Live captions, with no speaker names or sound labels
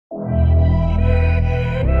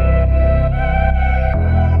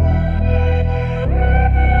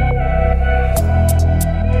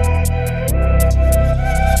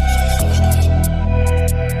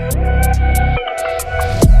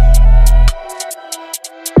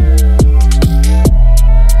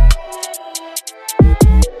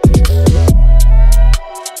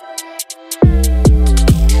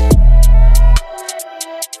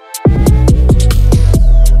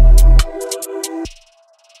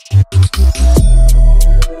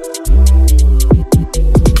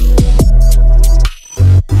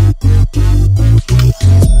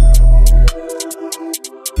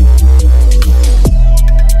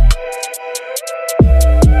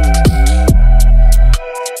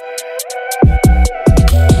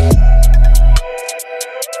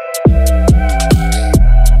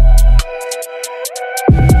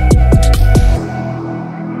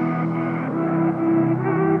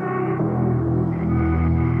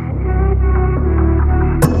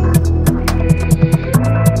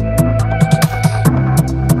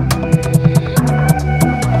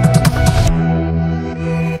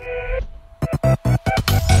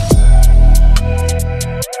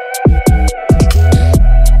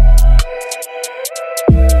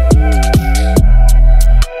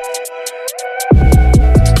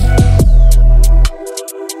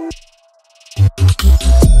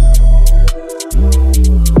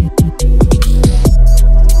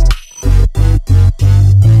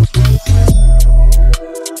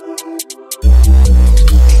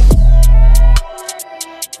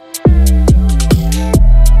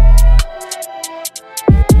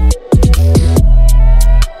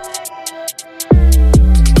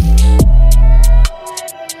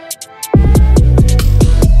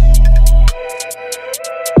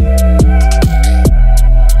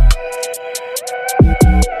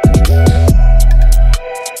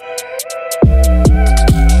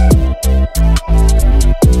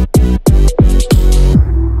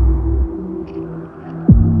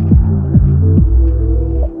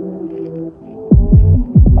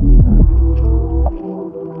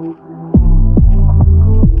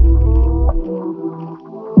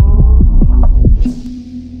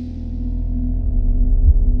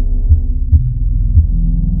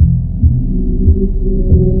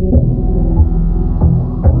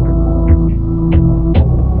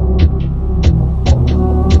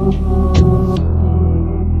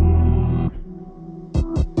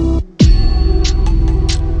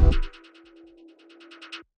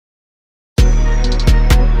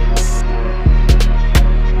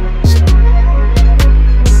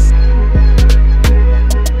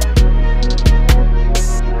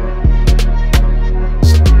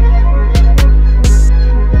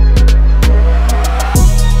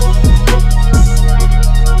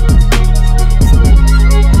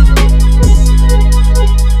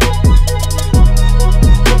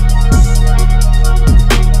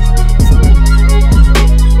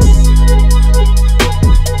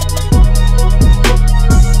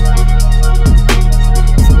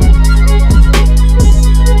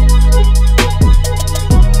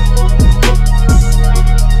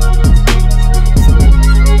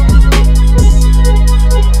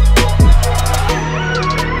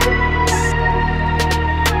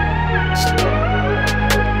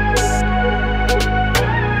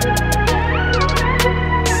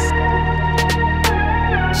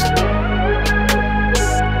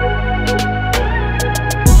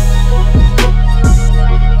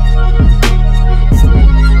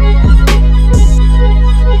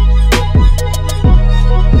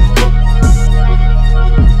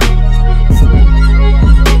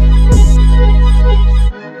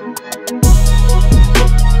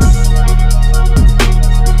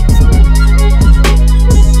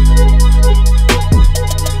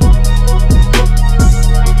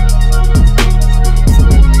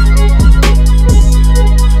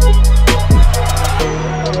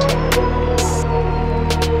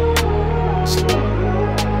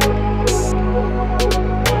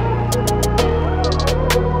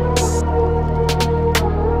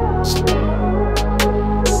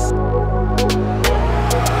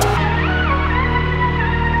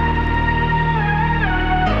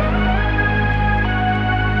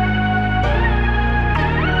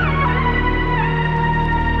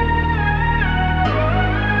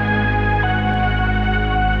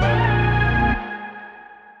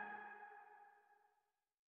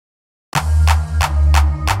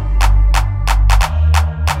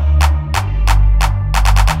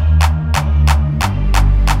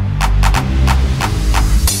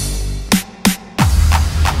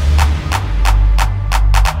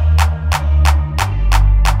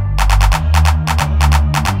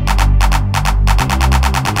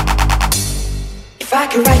If I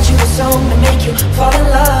could write you a song to make you fall in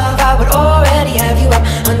love, I would already have you up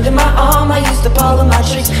under my arm. I used up all of my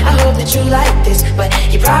tricks, I hope that you like this, but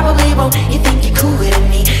you probably won't. You think you're cooler than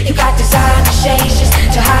me. You got designer shades just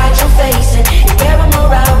to hide your face, and you wear them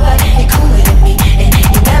around like you're cooler than me. And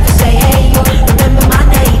you never say hey or remember my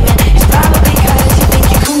name, and it's probably cause you think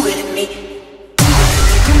you're cooler than me.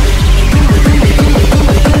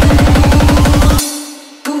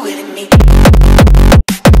 Cooler than me.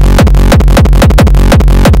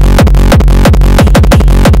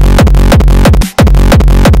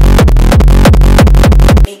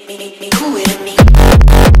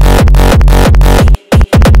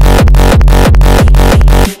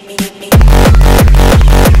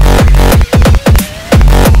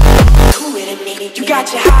 You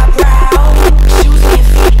got your highbrow shoes on your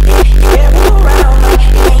feet, you wear them around like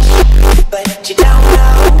you ain't shit, but you don't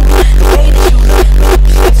know the way that you look when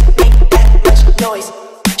you just make that much noise.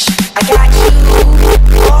 I got you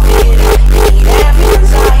off it, you need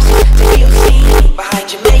everyone's eyes to feel seen behind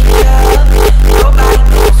your makeup. Nobody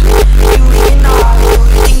knows who you even are, who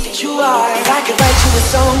you think that you are. If I could write you a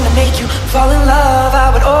song to make you fall in love,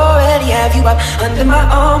 I would already have you up under my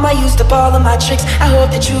arm. I used up all of my tricks, I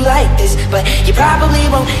hope that you like this, but you probably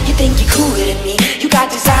won't. You think you're cooler than me. You got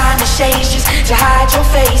designer shades just to hide your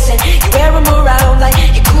face, and you wear them around like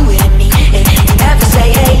you're cooler than me. And you never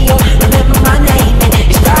say hey or remember my name, and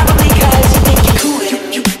it's probably cause you think you're cooler than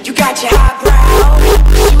me. You got your highbrow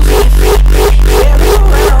shoes on your feet, you wear them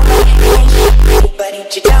around like you ain't shit, but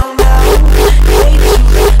you don't know the way that you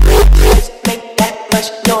look when you just make that much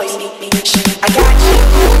noise. I got you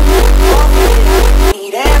off it,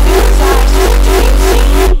 need everyone's eyes to feel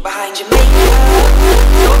seen behind your makeup.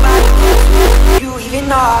 Nobody knows who you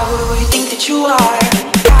even are, who you think that you are.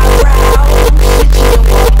 Highbrow, shit you don't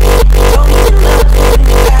want, don't even look when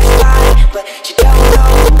you pass by, but you don't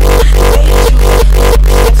know the way that you look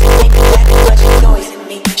when you just make that much noise in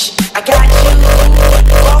me. I got you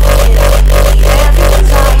off it, need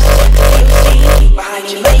everyone's eyes to feel seen behind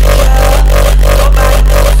your makeup. Nobody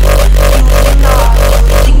knows who you even are, who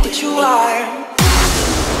you think that you are.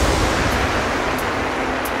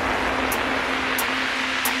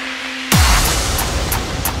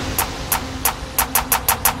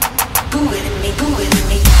 Cooler than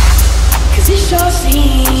me, cause it sure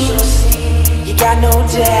seems you got no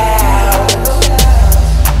doubt,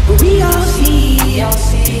 but we all see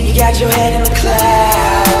you got your head in the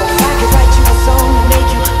clouds. If I could write you a song to make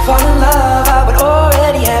you fall in love, I would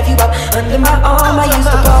already have you up under my arm. I used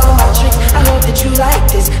up all of my tricks, I hope that you like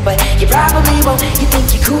this, but you probably won't. You think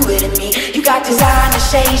you're cooler than me. You got designer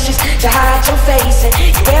shades just to hide your face, and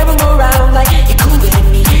you wear them around like you're cooler than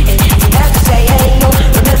me. And you never say hey or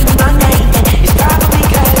remember my name, and it's probably